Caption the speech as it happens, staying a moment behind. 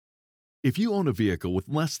If you own a vehicle with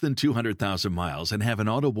less than 200,000 miles and have an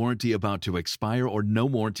auto warranty about to expire or no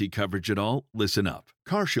warranty coverage at all, listen up.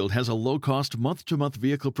 CarShield has a low-cost month-to-month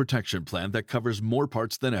vehicle protection plan that covers more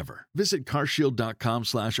parts than ever. Visit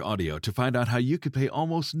carshield.com/audio to find out how you could pay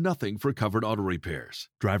almost nothing for covered auto repairs.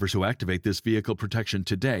 Drivers who activate this vehicle protection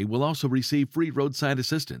today will also receive free roadside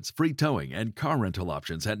assistance, free towing, and car rental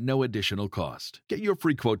options at no additional cost. Get your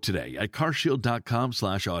free quote today at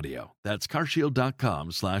carshield.com/audio. That's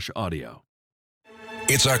carshield.com/audio.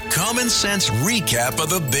 It's a common sense recap of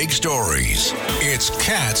the big stories. It's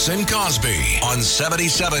Katz and Cosby on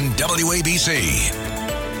 77 WABC.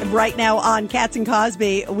 Right now on Katz and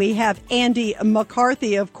Cosby, we have Andy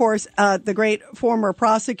McCarthy, of course, the great former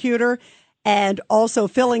prosecutor, and also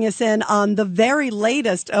filling us in on the very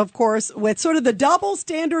latest, of course, with sort of the double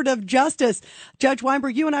standard of justice. Judge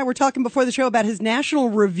Weinberg, you and I were talking before the show about his National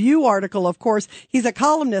Review article. Of course, he's a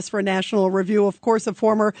columnist for National Review, of course, a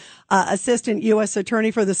former assistant U.S. attorney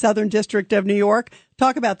for the Southern District of New York.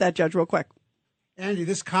 Talk about that, Judge, real quick. Andy,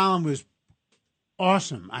 this column was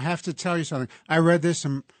awesome. I have to tell you something. I read this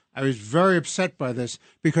and I was very upset by this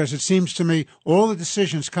because it seems to me all the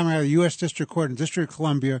decisions coming out of the U.S. District Court and District of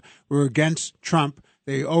Columbia were against Trump.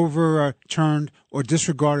 They overturned or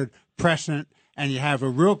disregarded precedent, and you have a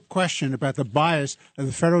real question about the bias of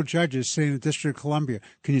the federal judges sitting in the District of Columbia.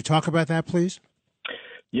 Can you talk about that, please?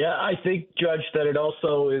 Yeah, I think, Judge, that it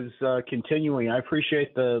also is continuing. I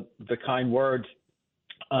appreciate the kind words.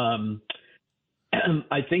 I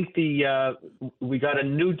think we got a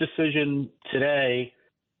new decision today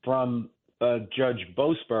from Judge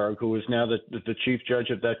Boasberg, who is now the chief judge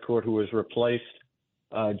of that court, who has replaced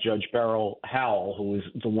Judge Beryl Howell, who was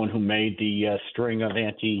the one who made the string of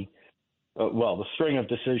the string of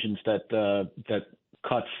decisions that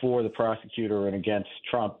cut for the prosecutor and against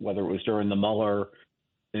Trump, whether it was during the Mueller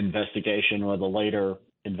investigation or the later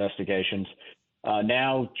investigations.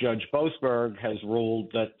 Now Judge Boasberg has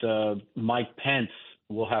ruled that Mike Pence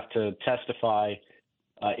will have to testify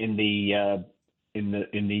in the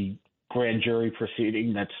grand jury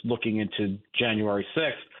proceeding that's looking into January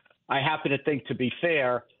 6th. I happen to think, to be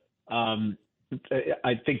fair,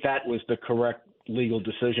 I think that was the correct legal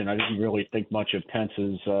decision. I didn't really think much of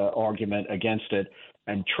Pence's argument against it,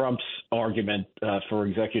 and Trump's argument for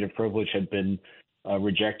executive privilege had been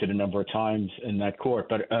rejected a number of times in that court.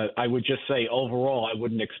 But I would just say overall, I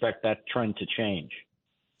wouldn't expect that trend to change.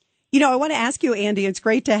 You know, I want to ask you, Andy, it's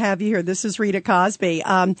great to have you here. This is Rita Cosby.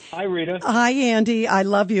 Hi, Rita. Hi, Andy. I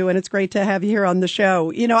love you, and it's great to have you here on the show.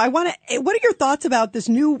 You know, what are your thoughts about this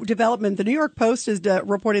new development? The New York Post is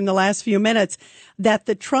reporting the last few minutes that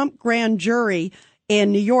the Trump grand jury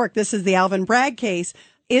in New York, this is the Alvin Bragg case,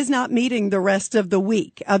 is not meeting the rest of the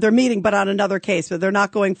week. They're meeting, but on another case, but they're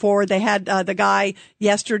not going forward. They had the guy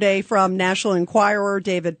yesterday from National Enquirer,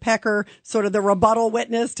 David Pecker, sort of the rebuttal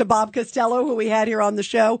witness to Bob Costello, who we had here on the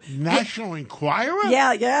show. National Enquirer?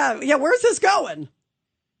 Yeah. Where's this going?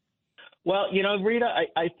 Well, you know, Rita,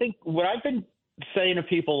 I think what I've been saying to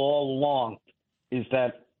people all along is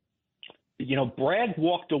that, you know, Bragg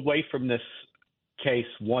walked away from this case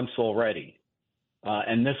once already.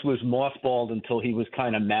 And this was mothballed until he was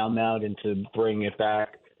kind of mouthed into bringing it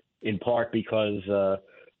back, in part because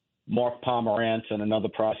Mark Pomerantz and another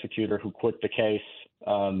prosecutor who quit the case,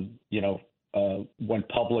 went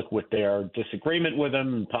public with their disagreement with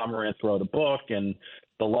him. And Pomerantz wrote a book, and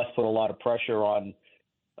the left put a lot of pressure on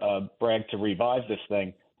Bragg to revive this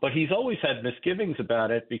thing. But he's always had misgivings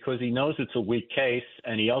about it because he knows it's a weak case,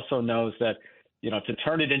 and he also knows that, you know, to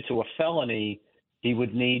turn it into a felony, he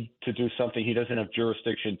would need to do something he doesn't have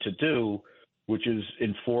jurisdiction to do, which is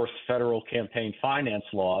enforce federal campaign finance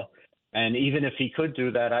law. And even if he could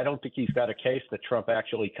do that, I don't think he's got a case that Trump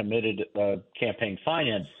actually committed a campaign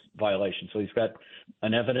finance violation. So he's got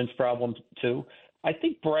an evidence problem, too. I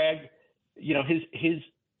think Bragg, you know, his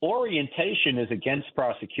orientation is against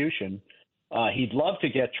prosecution. He'd love to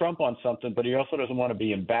get Trump on something, but he also doesn't want to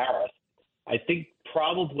be embarrassed. I think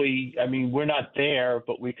probably, I mean, we're not there,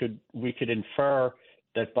 but we could infer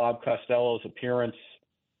that Bob Costello's appearance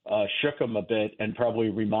shook him a bit and probably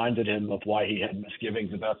reminded him of why he had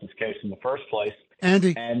misgivings about this case in the first place.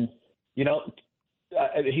 Andy. And, you know,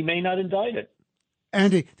 he may not indict it.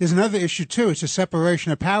 Andy, there's another issue, too. It's a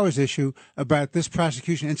separation of powers issue about this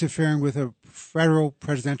prosecution interfering with a federal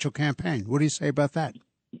presidential campaign. What do you say about that?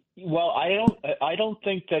 Well, I don't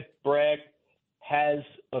think that Bragg has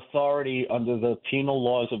authority under the penal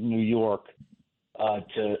laws of New York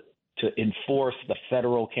to enforce the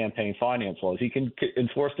federal campaign finance laws. He can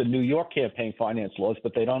enforce the New York campaign finance laws,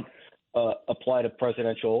 but they don't apply to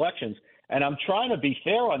presidential elections. And I'm trying to be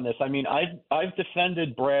fair on this. I mean, I've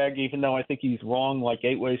defended Bragg, even though I think he's wrong like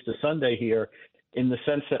 8 ways to Sunday here, in the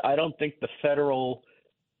sense that I don't think the federal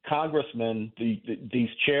congressmen, these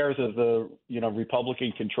chairs of the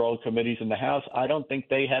Republican-controlled committees in the House, I don't think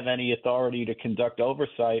they have any authority to conduct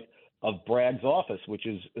oversight of Bragg's office, which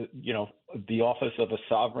is the office of a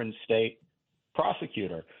sovereign state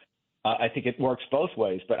prosecutor. I think it works both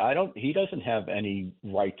ways, but he doesn't have any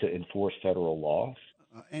right to enforce federal law.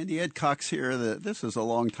 Andy, Ed Cox here. This is a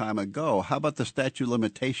long time ago. How about the statute of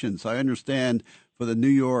limitations? I understand for the New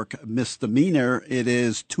York misdemeanor, it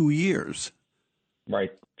is 2 years.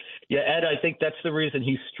 Right. Yeah, Ed, I think that's the reason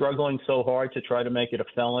he's struggling so hard to try to make it a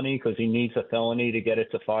felony, because he needs a felony to get it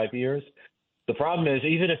to 5 years. The problem is,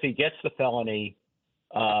 even if he gets the felony,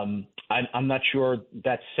 I'm not sure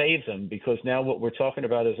that saves him, because now what we're talking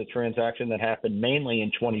about is a transaction that happened mainly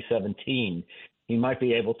in 2017. He might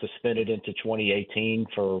be able to spin it into 2018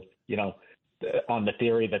 for, on the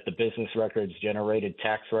theory that the business records generated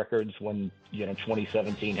tax records when,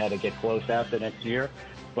 2017 had to get closed after next year.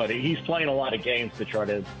 But he's playing a lot of games to try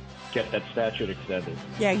to get that statute extended.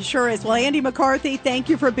 Yeah, he sure is. Well, Andy McCarthy, thank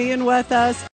you for being with us.